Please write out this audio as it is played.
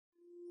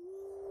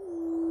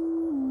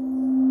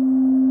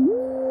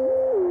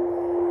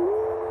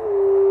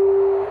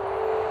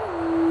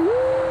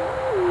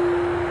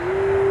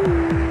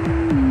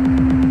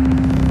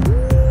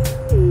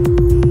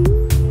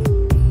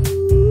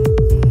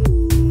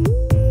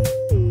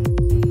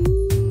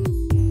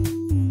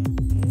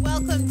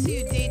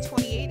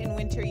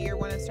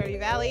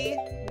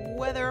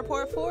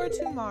report for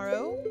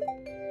tomorrow.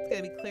 It's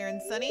gonna be clear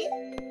and sunny.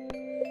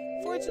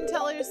 Fortune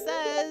teller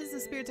says the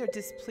spirits are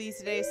displeased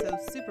today, so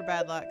super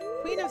bad luck.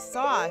 Queen of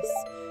sauce.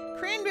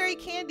 Cranberry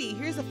candy.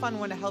 Here's a fun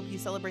one to help you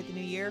celebrate the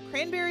new year.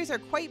 Cranberries are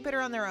quite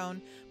bitter on their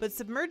own, but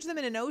submerge them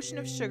in an ocean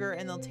of sugar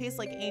and they'll taste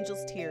like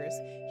angel's tears.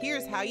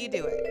 Here's how you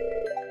do it.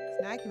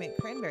 So now I can make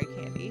cranberry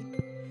candy.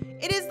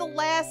 It is the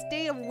last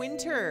day of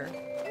winter.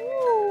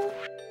 Woo.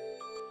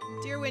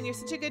 Dear Wynn, you're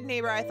such a good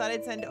neighbor. I thought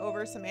I'd send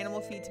over some animal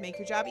feed to make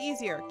your job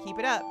easier. Keep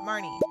it up,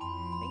 Marnie.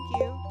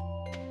 Thank you.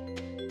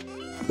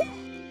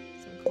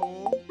 Some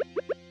coal.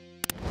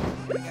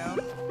 There we go.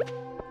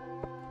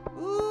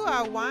 Ooh,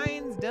 our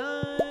wine's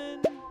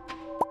done.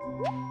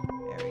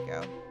 There we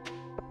go.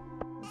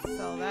 Let's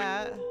sell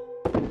that.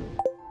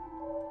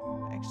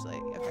 Actually,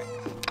 okay.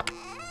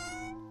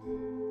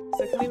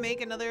 So can we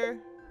make another?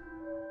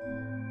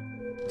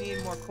 We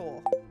need more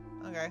coal.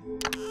 Okay.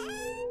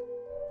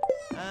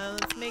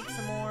 Let's make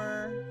some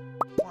more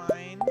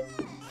wine.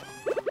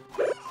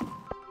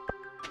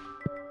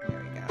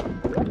 There we go.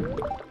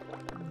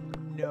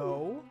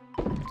 No.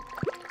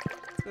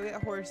 Let's go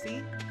get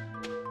Horsey.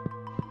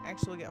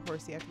 Actually, we'll get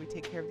Horsey after we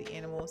take care of the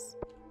animals.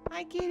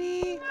 Hi,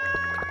 kitty.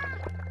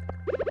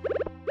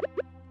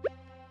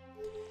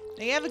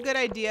 Now, you have a good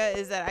idea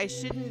is that I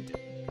shouldn't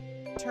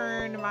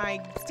turn my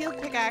steel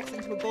pickaxe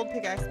into a gold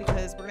pickaxe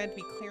because we're going to have to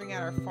be clearing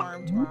out our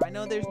farm tomorrow. I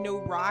know there's no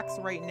rocks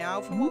right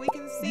now from what we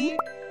can see.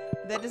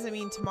 But that doesn't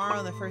mean tomorrow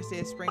on the first day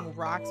of spring,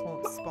 rocks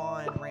won't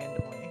spawn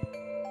randomly.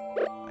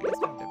 I guess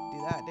we don't have to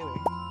do that, do we?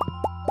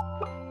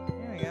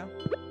 There we go.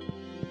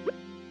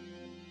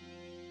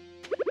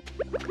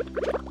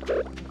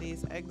 Put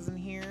these eggs in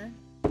here.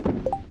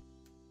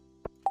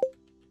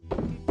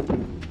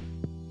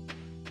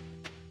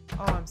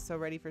 Oh, I'm so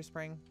ready for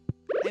spring.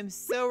 I'm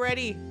so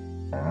ready.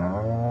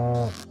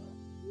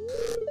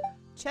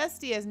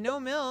 Chesty has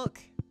no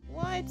milk.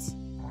 What?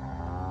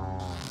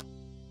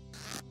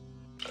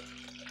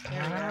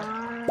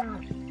 There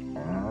we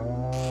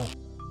go.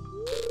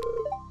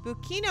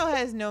 Bukino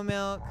has no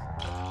milk.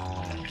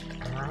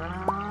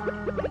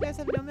 You guys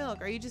have no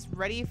milk. Are you just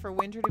ready for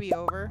winter to be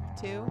over,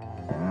 too?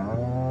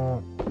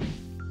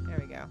 There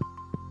we go.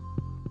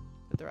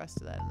 Put the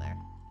rest of that in there.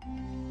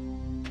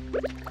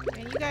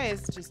 Man, you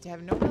guys just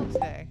have no milk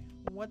today.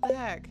 What the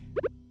heck?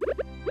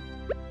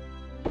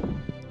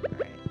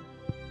 Alright.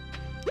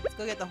 Let's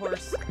go get the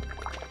horse.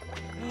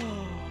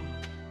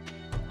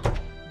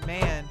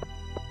 Man.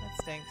 That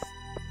stinks.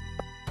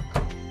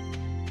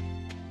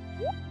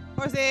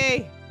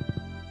 Horsey!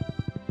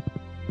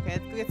 Okay,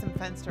 let's go get some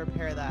fence to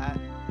repair that.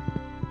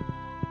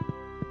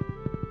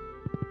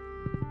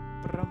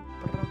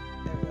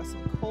 There we go,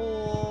 some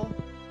coal.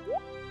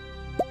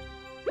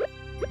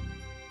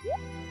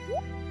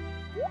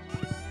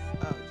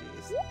 Oh,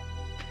 jeez.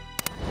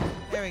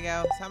 There we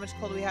go. So how much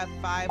coal do we have?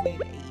 5. We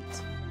need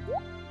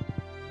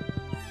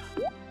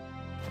 8.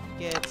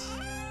 Get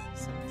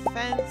some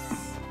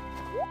fence.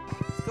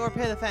 Let's go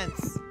repair the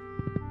fence.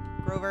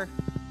 Grover.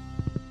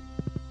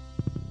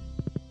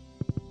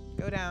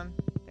 Go down.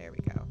 There we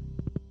go.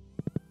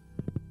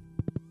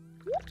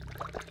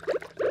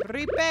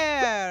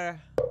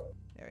 Repair!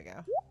 There we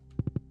go.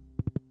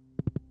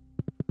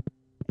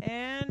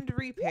 And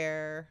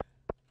repair.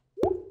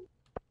 Do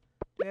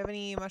we have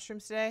any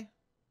mushrooms today?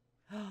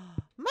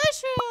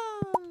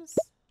 Mushrooms!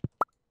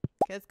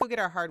 Okay, let's go get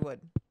our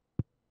hardwood.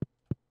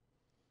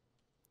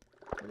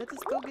 Let us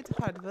go get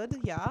hardwood,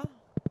 yeah.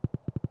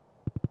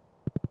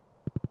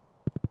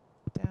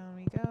 Down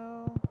we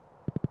go.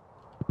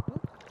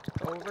 Oop.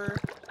 Over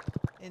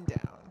and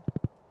down.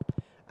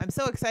 I'm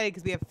so excited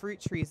because we have fruit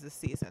trees this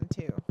season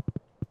too.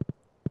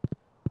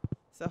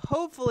 So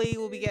hopefully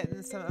we'll be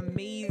getting some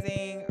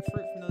amazing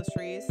fruit from those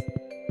trees.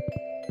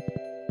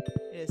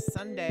 It is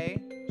Sunday.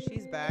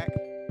 She's back.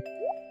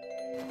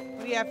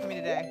 What do you have for me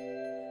today?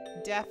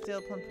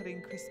 Daffodil, plum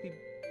pudding, crispy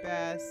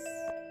bass,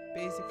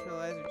 basic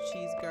fertilizer,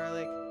 cheese,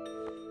 garlic,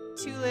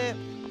 tulip,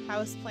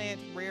 houseplant,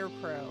 rare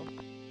crow.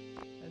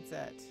 That's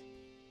it.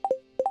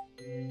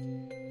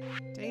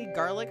 Do I need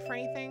garlic for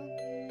anything?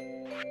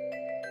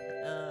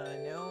 No.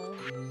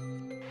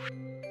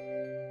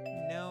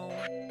 No.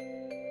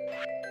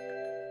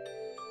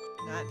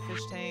 Not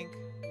fish tank.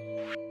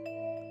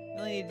 We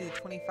only need to do the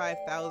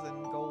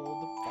 25,000 gold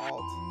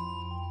vault.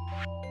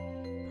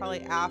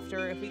 Probably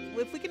after,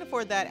 if we can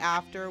afford that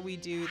after we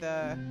do the,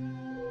 I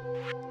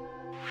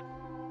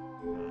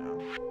don't know.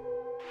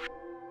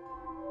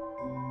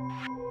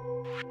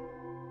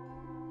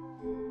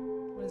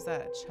 What is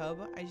that, a chub?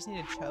 I just need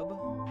a chub.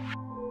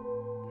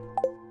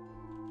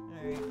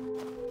 Alright.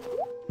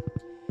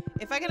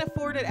 If I can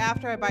afford it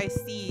after I buy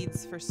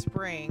seeds for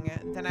spring,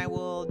 then I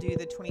will do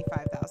the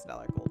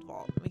 $25,000 gold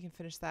vault. We can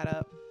finish that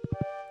up.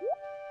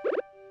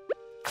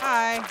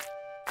 Hi.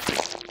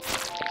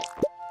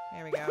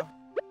 There we go.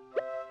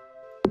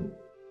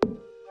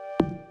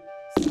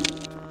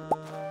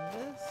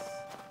 This.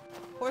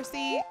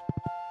 Horsey.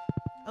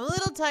 I'm a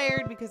little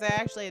tired because I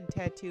actually had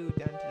tattoo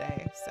done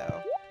today,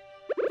 so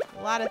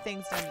a lot of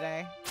things done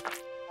today.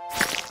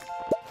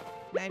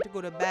 And I have to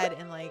go to bed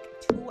in like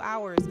 2 2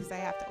 hours because I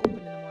have to open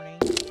in the morning.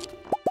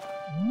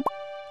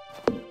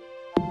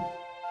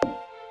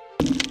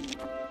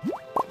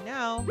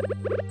 No.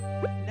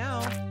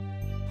 No.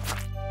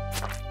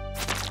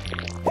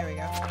 There we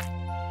go.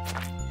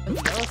 Ooh,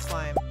 yellow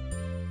slime.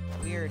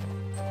 Weird.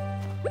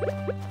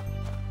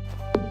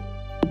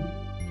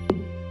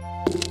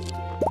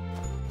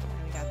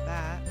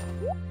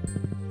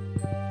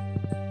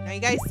 Now, you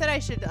guys said I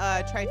should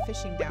try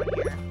fishing down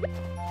here.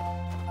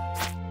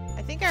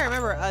 I think I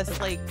remember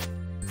us, like,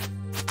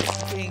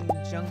 getting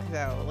junk,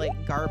 though. Like,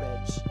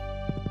 garbage.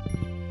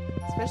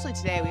 Especially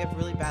today. We have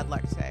really bad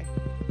luck today.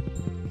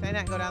 Can I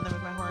not go down there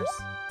with my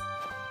horse?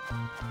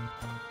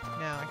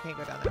 No, I can't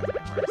go down there with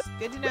my horse.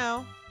 Good to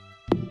know.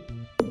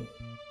 There's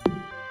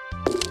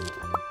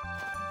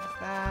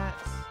that.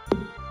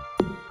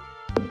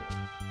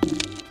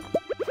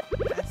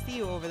 I see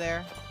you over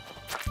there.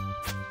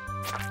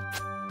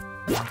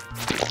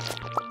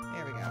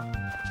 There we go.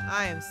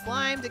 I am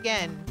slimed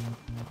again.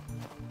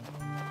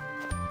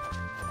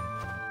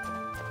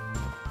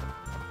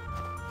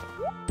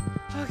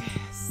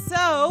 Okay,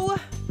 so...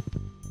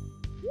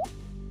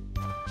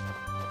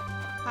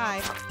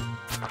 Hi.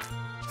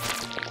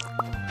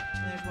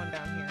 And there's one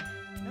down here.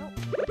 Nope.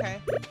 Okay.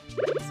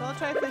 So I'll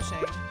try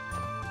fishing.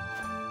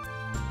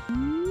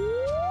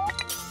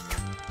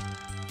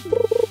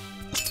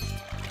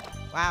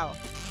 Wow.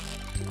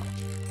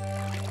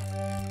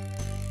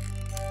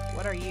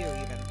 What are you,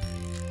 even?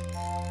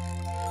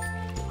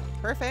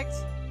 Perfect.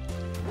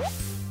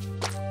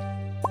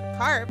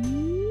 Carp.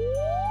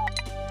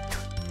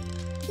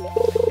 My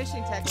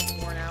fishing technique's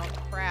worn out.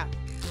 Crap.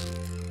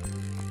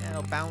 And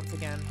it'll bounce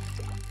again.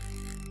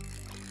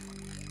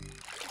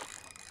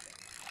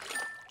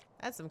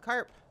 That's some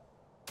carp.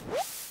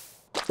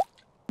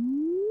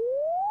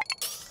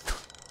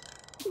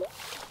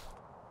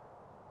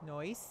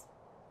 Nice.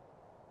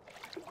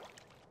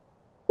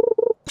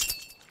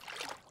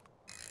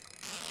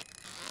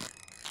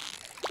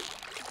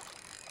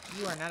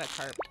 You are not a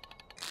carp.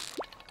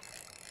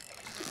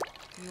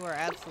 You are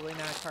absolutely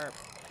not a carp.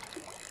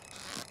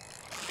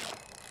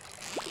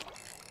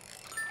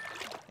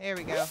 There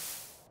we go.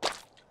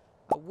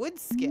 A wood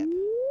skip.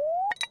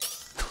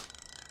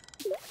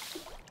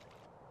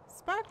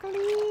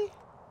 Sparkly.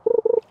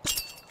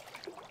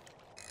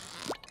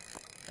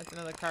 That's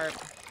another carp.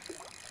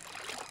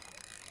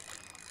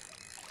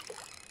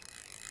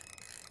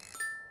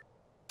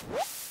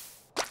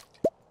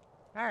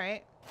 All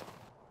right.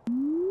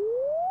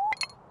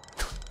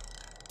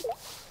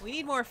 We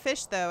need more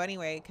fish, though,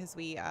 anyway, because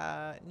we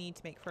need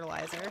to make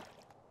fertilizer.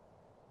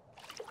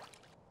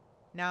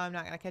 Now I'm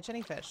not going to catch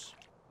any fish.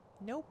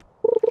 Nope.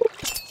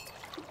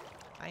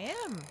 I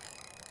am.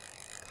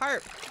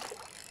 Carp.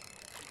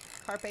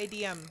 Carpe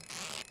diem.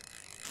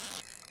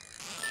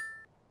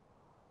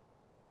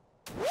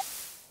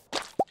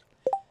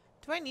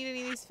 Do I need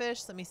any of these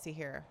fish? Let me see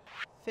here.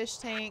 Fish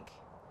tank.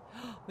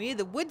 We need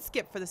the wood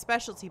skip for the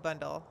specialty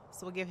bundle,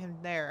 so we'll give him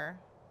there.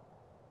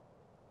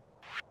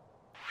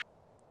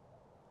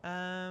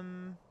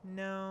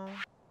 No.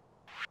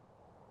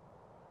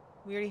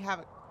 We already have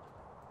a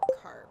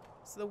carp.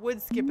 So the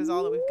wood skip is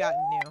all that we've gotten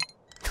new.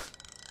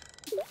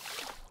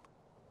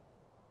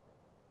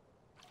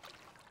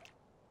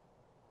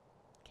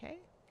 Okay.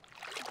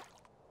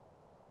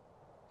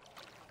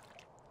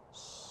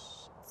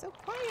 Shh, it's so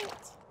quiet.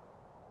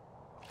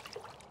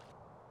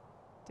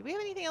 Do we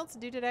have anything else to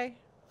do today?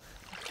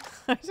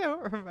 I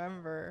don't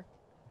remember.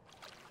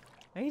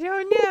 I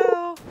don't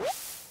know.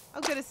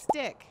 I'll get a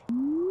stick. I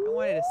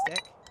wanted a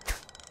stick.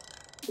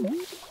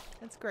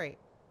 That's great.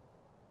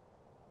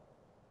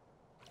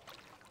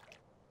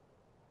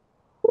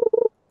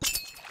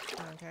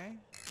 Okay.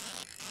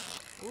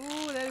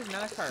 Ooh, that is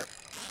not a carp.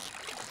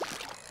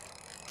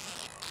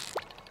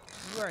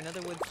 You are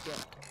another wood skip.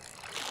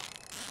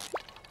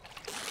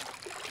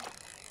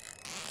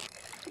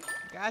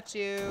 Got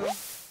you.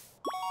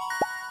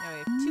 Now we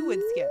have 2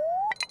 wood skip.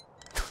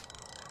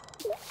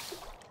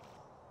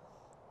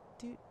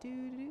 Do do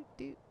do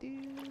do do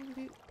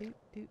do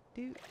do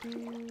do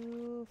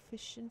do.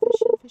 Fishing,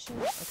 fishing, fishing.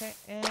 Okay,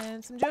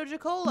 and some Joja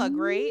Cola.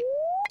 Great.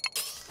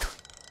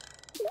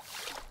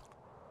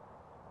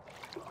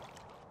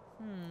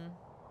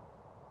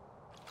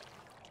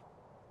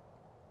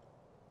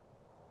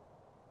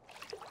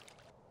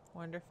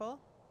 Wonderful.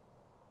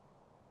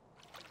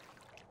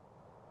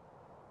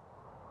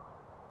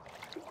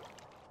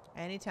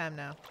 Anytime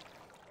now.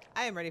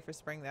 I am ready for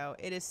spring, though.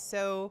 It is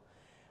so...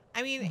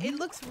 I mean, it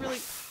looks really...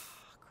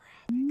 Oh,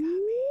 crap. It got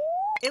me.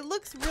 It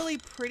looks really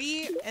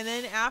pretty, and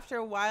then after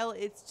a while,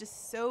 it's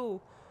just so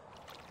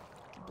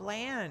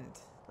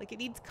bland. Like, it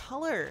needs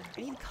color.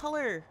 I need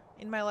color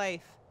in my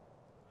life.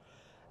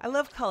 I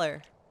love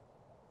color.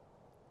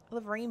 I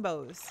love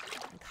rainbows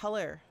and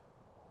color.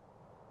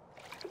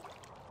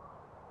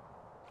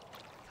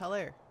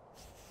 Color.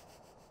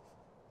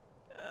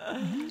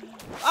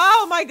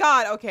 Oh my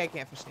god! Okay, I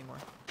can't fish anymore.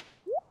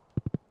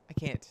 I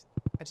can't.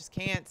 I just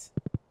can't.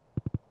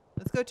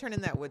 Let's go turn in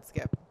that wood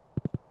skip.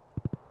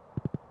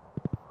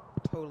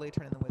 Totally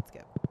turn in the wood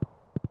skip.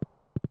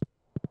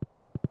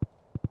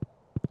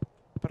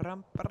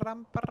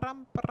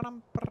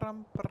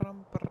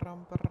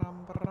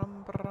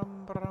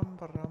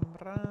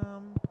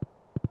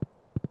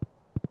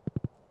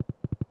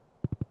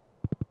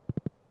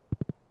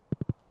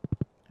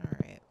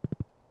 Alright.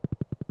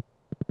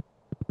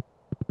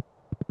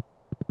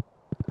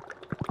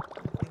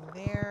 Nothing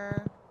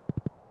there.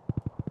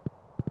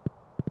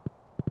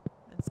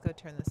 Let's go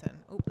turn this in.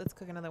 Oop, let's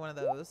cook another one of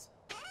those.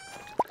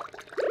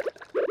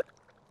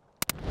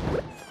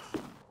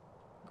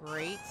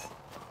 Great.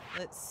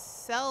 Let's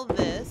sell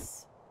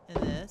this and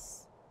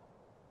this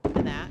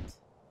and that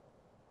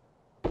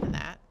and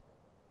that.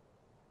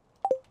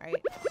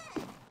 Right.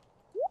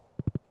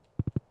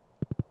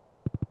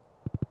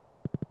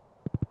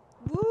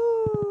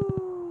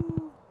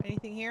 Woo!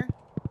 Anything here?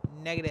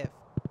 Negative.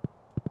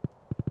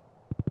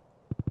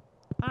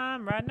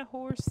 I'm riding a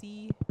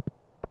horsey.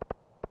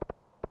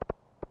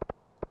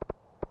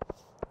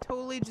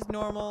 Totally just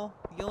normal.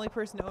 The only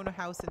person to own a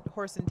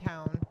horse in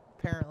town,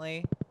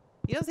 apparently.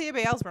 You don't see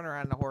anybody else running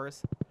around on a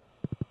horse.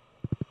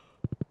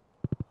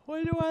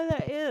 Wonder why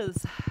that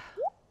is.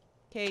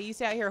 Okay, you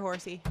stay out here,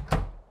 horsey.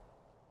 I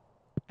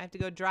have to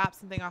go drop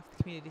something off at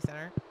the community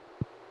center.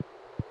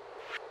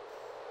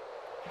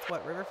 It's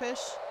what, river fish?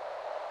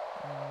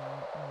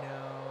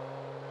 No.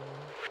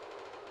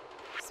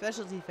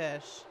 Specialty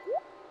fish.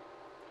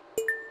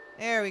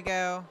 There we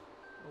go.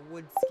 A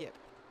wood skip.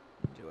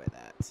 Enjoy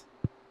that.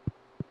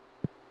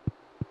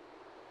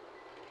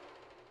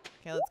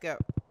 Okay, let's go.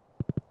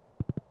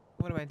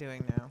 What am I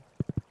doing now?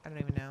 I don't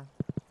even know.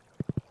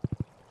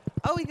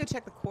 Oh, we can go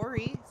check the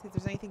quarry. See if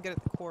there's anything good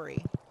at the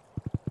quarry.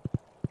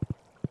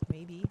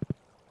 Maybe.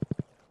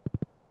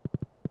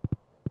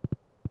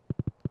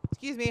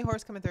 Excuse me,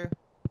 horse coming through.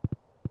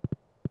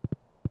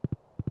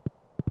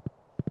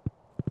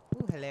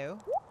 Ooh, hello.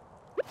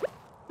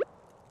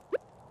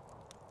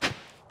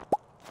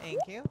 Thank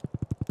you.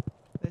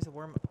 There's a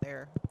worm up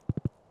there.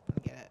 Let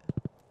me get it.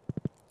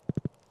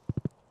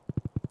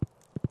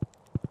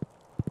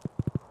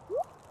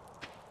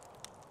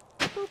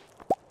 Boop.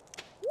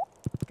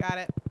 Got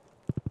it.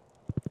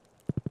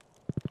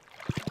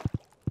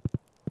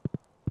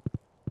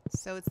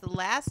 So it's the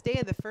last day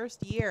of the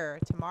first year.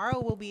 Tomorrow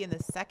we'll be in the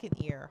second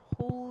year.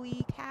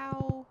 Holy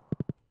cow.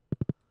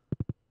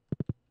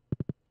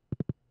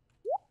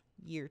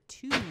 Year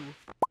 2.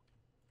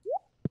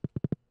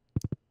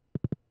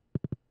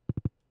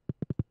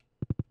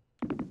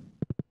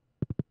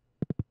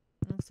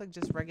 Looks like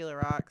just regular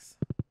rocks.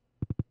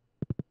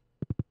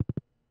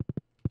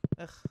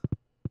 Ugh.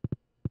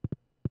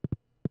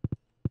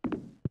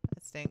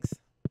 That stinks.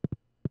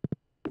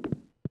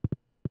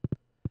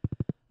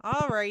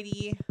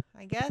 Alrighty.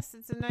 I guess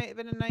it's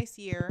been a nice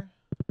year.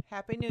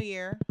 Happy New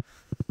Year.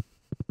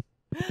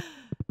 I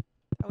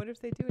wonder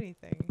if they do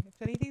anything. If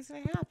anything's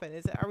gonna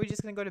happen. Are we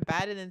just gonna go to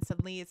bed and then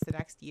suddenly it's the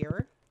next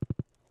year?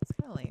 It's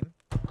kinda lame.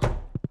 I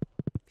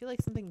feel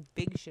like something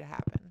big should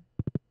happen.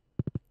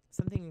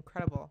 Something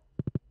incredible.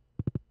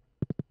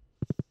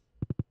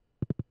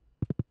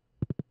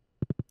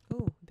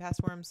 Ooh,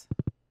 past worms.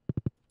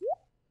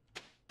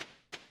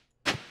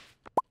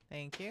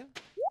 Thank you.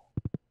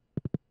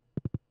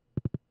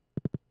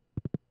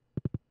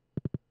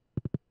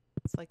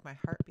 It's like my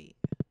heartbeat.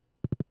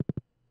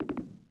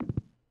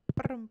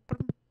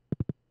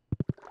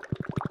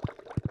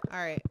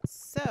 Alright,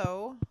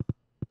 so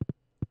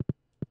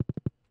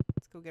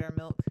let's go get our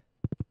milk,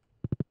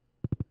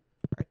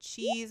 our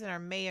cheese, and our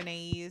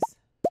mayonnaise,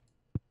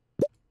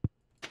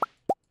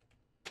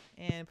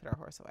 and put our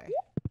horse away.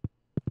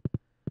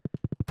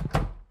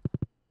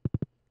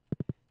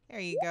 There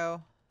you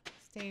go.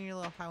 Stay in your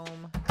little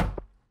home.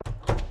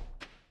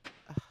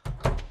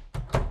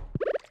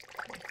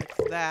 Fix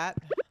that.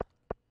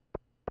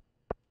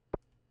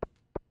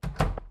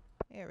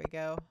 There we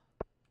go.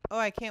 Oh,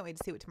 I can't wait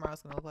to see what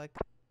tomorrow's gonna look like.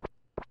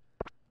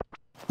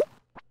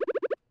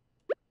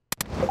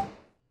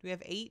 Do we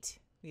have 8?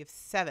 We have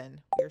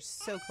 7. We're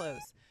so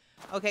close.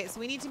 Okay, so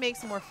we need to make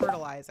some more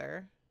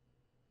fertilizer.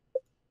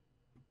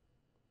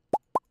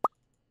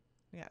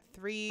 We got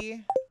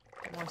 3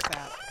 more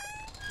sap.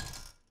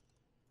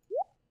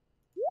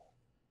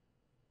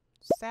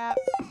 Sap.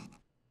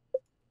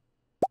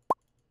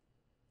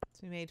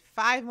 So we made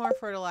 5 more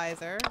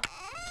fertilizer.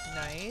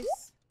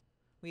 Nice.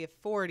 We have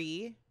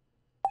 40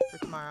 for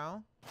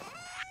tomorrow.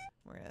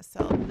 We're gonna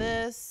sell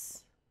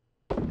this.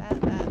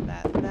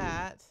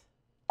 That.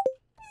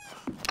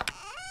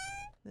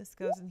 This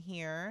goes in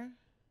here.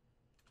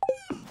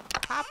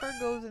 Copper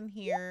goes in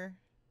here.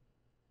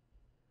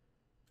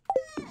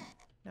 No,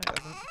 it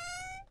doesn't.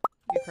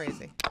 You're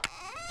crazy.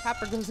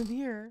 Copper goes in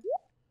here.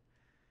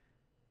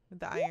 With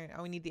the iron.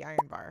 Oh, we need the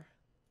iron bar.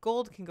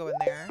 Gold can go in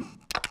there.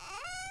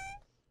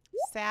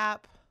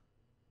 Sap.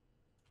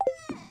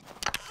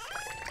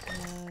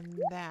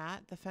 And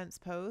that. The fence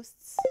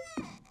posts.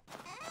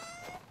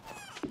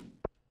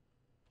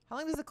 How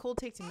long does the coal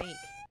take to make?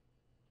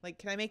 Like,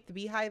 can I make the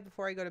beehive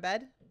before I go to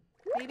bed?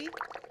 Maybe?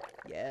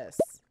 Yes.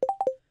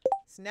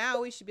 So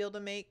now we should be able to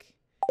make...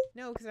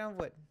 No, because I don't have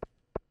wood.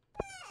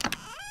 I don't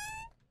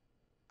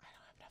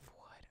have enough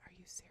wood. Are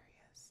you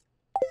serious?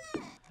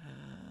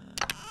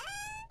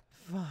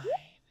 Fine.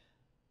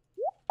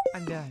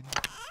 I'm done.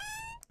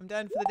 I'm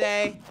done for the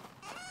day.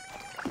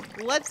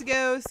 Let's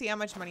go see how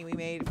much money we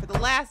made for the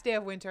last day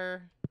of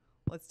winter.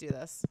 Let's do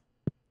this.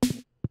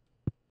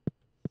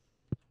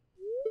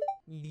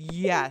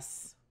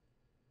 Yes.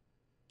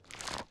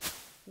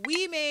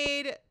 We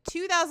made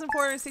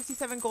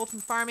 2,467 gold from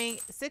farming,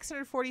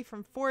 640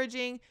 from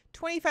foraging,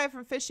 25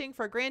 from fishing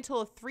for a grand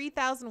total of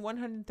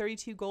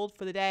 3,132 gold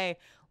for the day.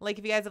 Like,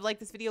 if you guys have liked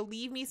this video,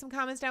 leave me some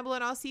comments down below,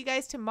 and I'll see you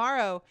guys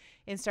tomorrow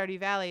in Stardew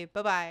Valley.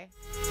 Bye-bye.